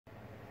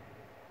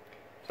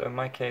So in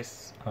my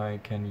case I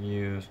can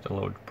use the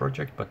load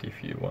project, but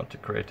if you want to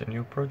create a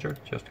new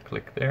project, just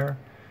click there,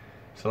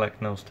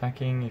 select no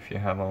stacking. If you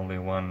have only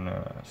one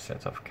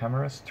set of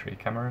cameras, 3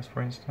 cameras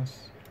for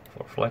instance,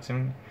 for flight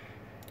sim,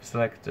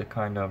 select the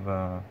kind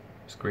of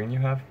screen you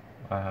have.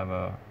 I have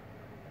a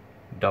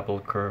double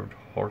curved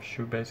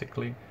horseshoe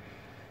basically,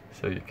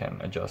 so you can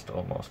adjust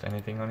almost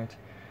anything on it,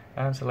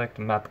 and select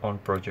map on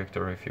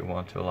projector if you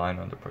want to align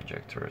on the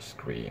projector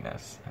screen,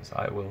 as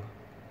I will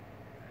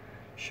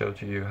show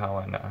to you how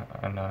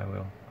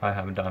I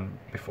have done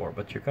before.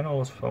 But you can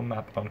also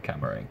map on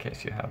camera in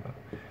case you have a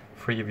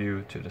free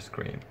view to the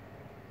screen.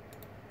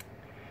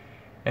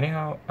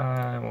 Anyhow,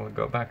 I will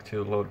go back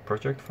to load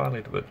project file.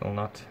 It will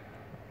not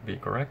be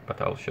correct,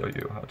 but I'll show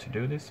you how to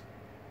do this.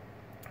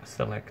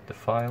 Select the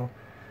file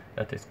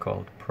that is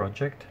called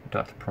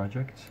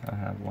project.project. I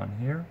have one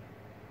here.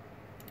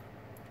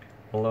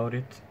 Load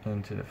it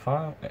into the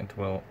file. It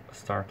will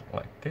start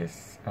like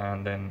this,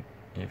 and then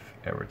if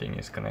everything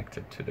is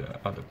connected to the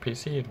other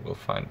PC, it will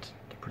find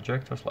the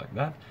projectors like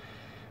that.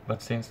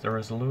 But since the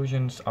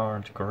resolutions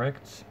aren't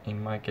correct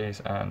in my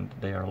case, and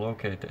they are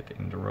located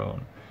in the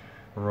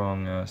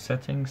wrong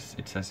settings,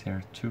 it says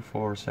here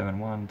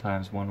 2471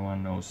 ×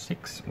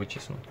 1106, which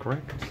is not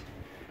correct.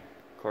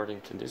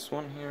 According to this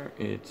one here,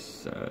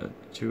 it's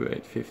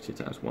 2850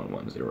 ×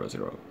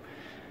 1100,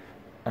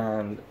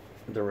 and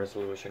the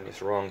resolution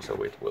is wrong,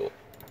 so it will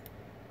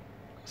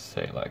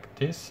say like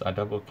this. I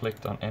double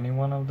clicked on any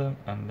one of them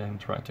and then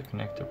try to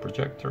connect the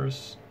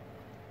projectors.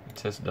 It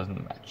says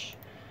doesn't match.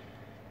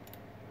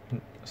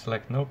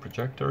 Select no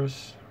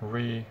projectors,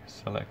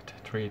 re-select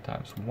 3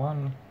 ×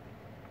 1,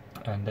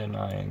 and then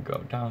I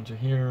go down to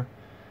here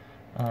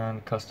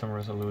and custom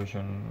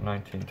resolution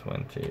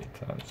 1920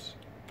 ×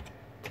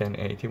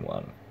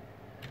 1081.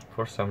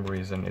 For some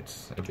reason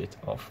it's a bit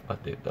off,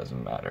 but it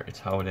doesn't matter, it's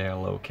how they are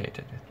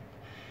located.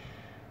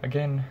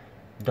 Again,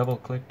 double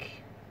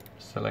click,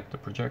 select the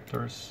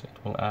projectors.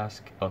 It will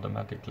ask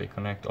automatically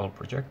connect all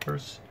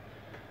projectors.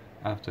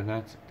 After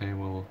that they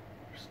will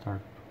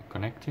start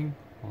connecting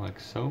like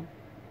so.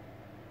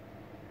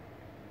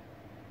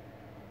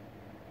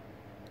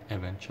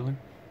 Eventually.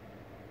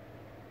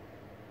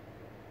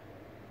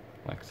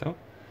 Like so.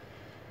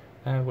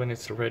 And when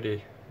it's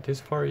ready this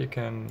far, you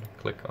can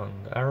click on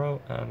the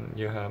arrow and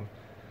you have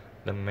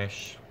the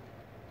mesh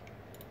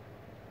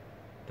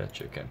that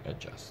you can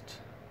adjust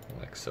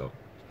like so.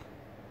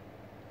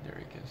 There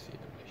you can see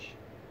the mesh.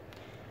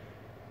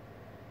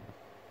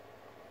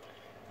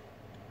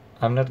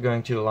 I'm not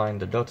going to line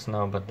the dots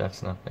now, but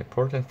that's not the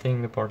important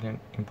thing. The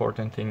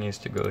important thing is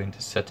to go into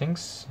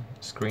settings,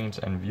 screens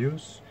and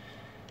views,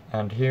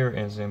 and here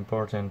is the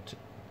important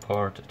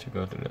part to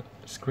go to the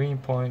screen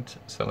point,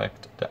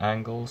 select the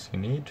angles you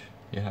need.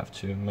 You have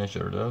to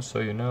measure those so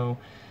you know.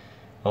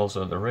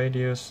 Also the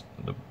radius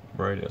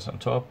on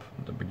top,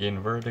 the begin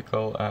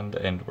vertical and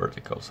the end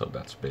vertical, so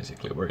that's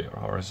basically where your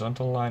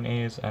horizontal line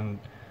is, and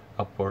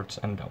upwards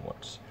and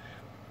downwards.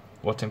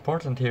 What's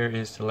important here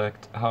is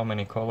select how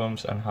many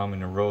columns and how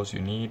many rows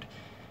you need.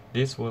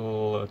 This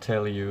will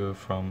tell you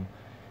from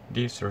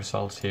these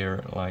results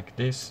here, like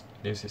this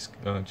is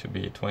going to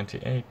be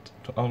 28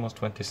 to almost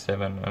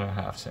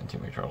 27.5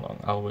 centimeter long.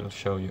 I will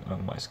show you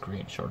on my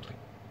screen shortly.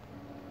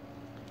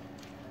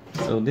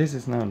 So this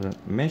is now the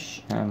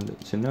mesh, and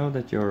to know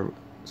that your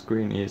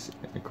screen is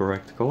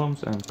correct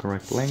columns and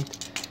correct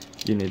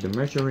length, you need the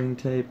measuring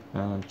tape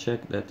and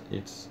check that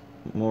it's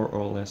more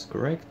or less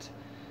correct.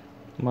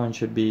 Mine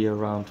should be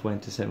around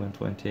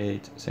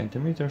 27-28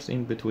 centimeters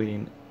in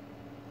between,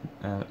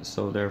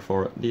 so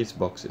therefore these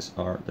boxes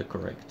are the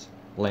correct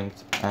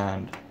length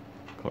and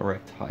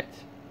correct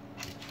height.